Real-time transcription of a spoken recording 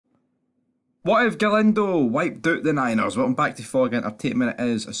What if Galindo wiped out the Niners? Welcome back to Fog Entertainment. It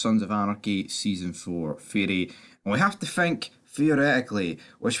is a Sons of Anarchy Season 4 theory. And we have to think, theoretically,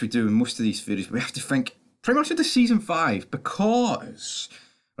 which we do in most of these theories, we have to think pretty much into Season 5 because,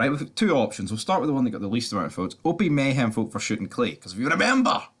 right, we've got two options. We'll start with the one that got the least amount of votes. Opie Mayhem vote for shooting Clay. Because if you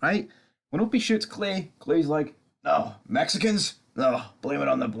remember, right, when Opie shoots Clay, Clay's like, no, Mexicans? No, blame it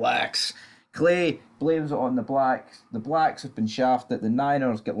on the blacks. Clay blames it on the blacks. The blacks have been shafted. The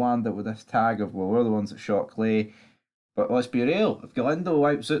Niners get landed with this tag of, well, we're the ones that shot Clay. But let's be real. If Galindo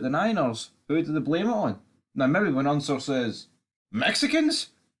wipes out the Niners, who do they blame it on? Now, maybe when Unser says,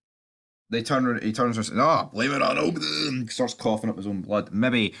 Mexicans? He turns around and says, blame it on Obi. Starts coughing up his own blood.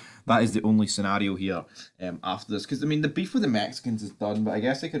 Maybe that is the only scenario here after this. Because, I mean, the beef with the Mexicans is done, but I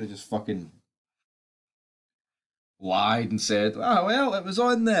guess they could have just fucking lied and said, well, it was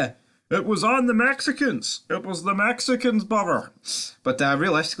on the Mexicans. It was the Mexicans, brother. But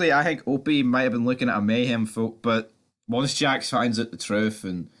realistically, I think Opie might have been looking at a mayhem folk, but once Jax finds out the truth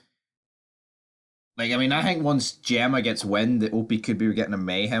and I think once Gemma gets wind that Opie could be getting a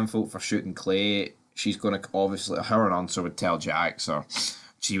mayhem folk for shooting Clay, she's gonna obviously her and answer would tell Jax, or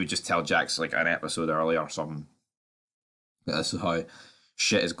she would just tell Jax like an episode earlier or something. This is how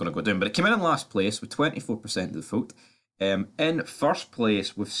shit is going to go down. But it came in last place with 24% of the vote. In first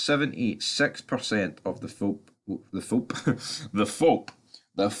place with 76% of the folk,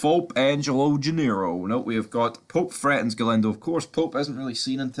 the Fope Angelo Gennaro. Note we have got Pope threatens Galindo. Of course, Pope isn't really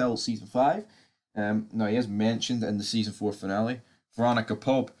seen until season 5. Now he is mentioned in the season 4 finale. Veronica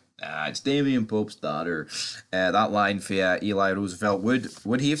Pope. It's Damien Pope's daughter. That line for Eli Roosevelt.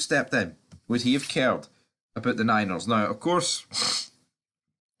 Would he have stepped in? Would he have cared about the Niners? Now, of course,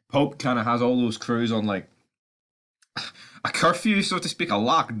 Pope kind of has all those crews on like a curfew, so to speak, a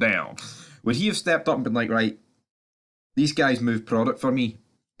lockdown. Would he have stepped up and been like, right, these guys move product for me,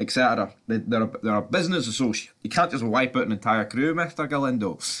 etc. They're a business associate. You can't just wipe out an entire crew, Mr.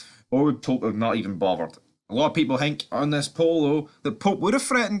 Galindo. Or would Pope have not even bothered? A lot of people think on this poll, though, that Pope would have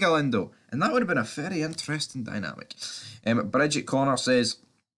threatened Galindo, and that would have been a very interesting dynamic. Bridget Connor says,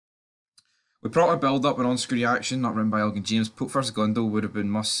 we proper build up an on-screen action, not written by Elgin James. Pope vs Galindo would have been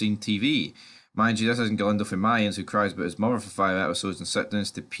must-seen TV. Mind you, this isn't Galindo from Mayans, who cries about his mother for 5 episodes and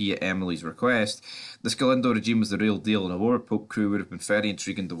sit-downs to pee at Emily's request. This Galindo regime was the real deal, and a lower Pope crew would have been very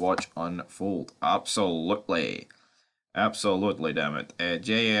intriguing to watch unfold. Absolutely. Absolutely, damn it.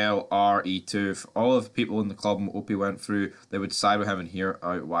 JLRE2, for all of the people in the club and Opie went through, they would side with him and hear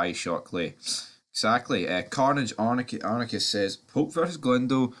out why he shot Clay. Exactly. Carnage Anarchist says, Pope vs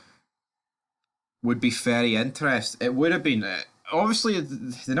Galindo would be very interesting. It would have been. Obviously,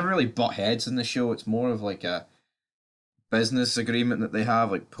 they never really butt heads in the show. It's more of like a business agreement that they have.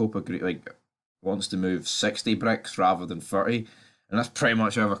 Like Pope wants to move 60 bricks rather than 30, and that's pretty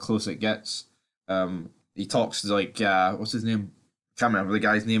much however close it gets. He talks to like what's his name? Can't remember the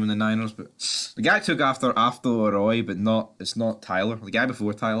guy's name in the Niners, but the guy took after Roy, but it's not Tyler. The guy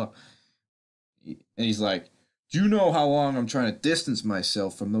before Tyler, and he's like, do you know how long I'm trying to distance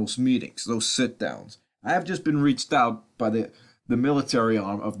myself from those meetings, those sit downs? I have just been reached out by the military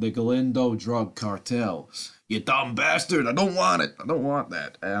arm of the Galindo drug cartel. You dumb bastard! I don't want it. I don't want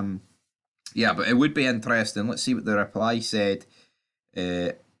that. Yeah, but it would be interesting. Let's see what the reply said.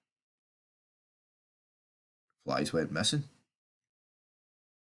 Replies went missing.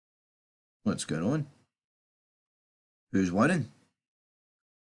 What's going on? Who's winning?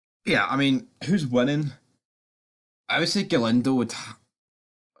 Yeah, I mean, who's winning? I would say Galindo would.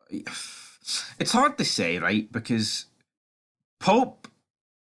 It's hard to say, right? Because Pope,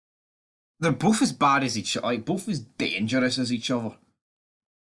 they're both as bad as each other, like both as dangerous as each other.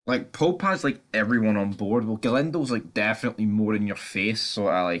 Like Pope has like everyone on board. Well, Galindo's like definitely more in your face,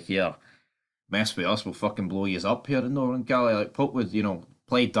 sort of like here, mess with us, we'll fucking blow you up here in Northern Cali. Like Pope would,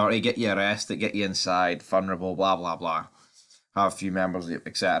 play dirty, get you arrested, get you inside, vulnerable, blah blah blah. Have a few members,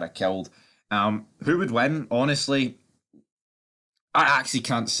 etc. killed. Who would win? Honestly, I actually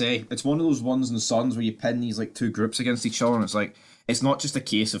can't say. It's one of those ones in the Suns where you pin these like two groups against each other, and it's like it's not just a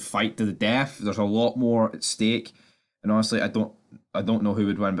case of fight to the death. There's a lot more at stake, and honestly, I don't know who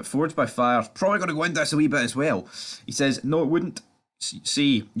would win. But Forged by Fire's probably going to go into this a wee bit as well. He says, no, it wouldn't.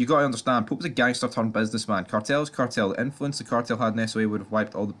 See, you got to understand, Pope was a gangster turned businessman. Cartel's cartel. The influence the cartel had in SOA would have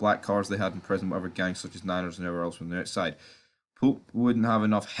wiped all the black cars they had in prison, whatever gangs such as Niners and everywhere else from the outside. Pope wouldn't have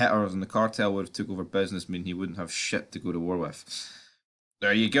enough hitters, and the cartel would have took over business, meaning he wouldn't have shit to go to war with.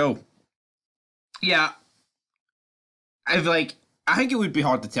 There you go. Yeah, I think it would be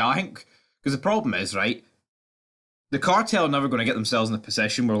hard to tell. I think because the problem is, right, the cartel are never going to get themselves in a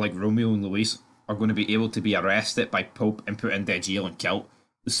position where like Romeo and Luis are going to be able to be arrested by Pope and put into jail and killed.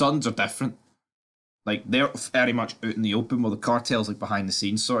 The Suns are different. Like they're very much out in the open, while the cartel's like behind the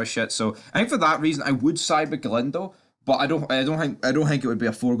scenes sort of shit. So I think for that reason, I would side with Galindo, but I don't think it would be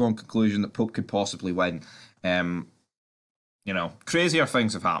a foregone conclusion that Pope could possibly win. Um, you know, crazier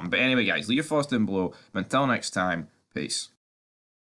things have happened. But anyway, guys, leave your thoughts down below. But until next time, peace.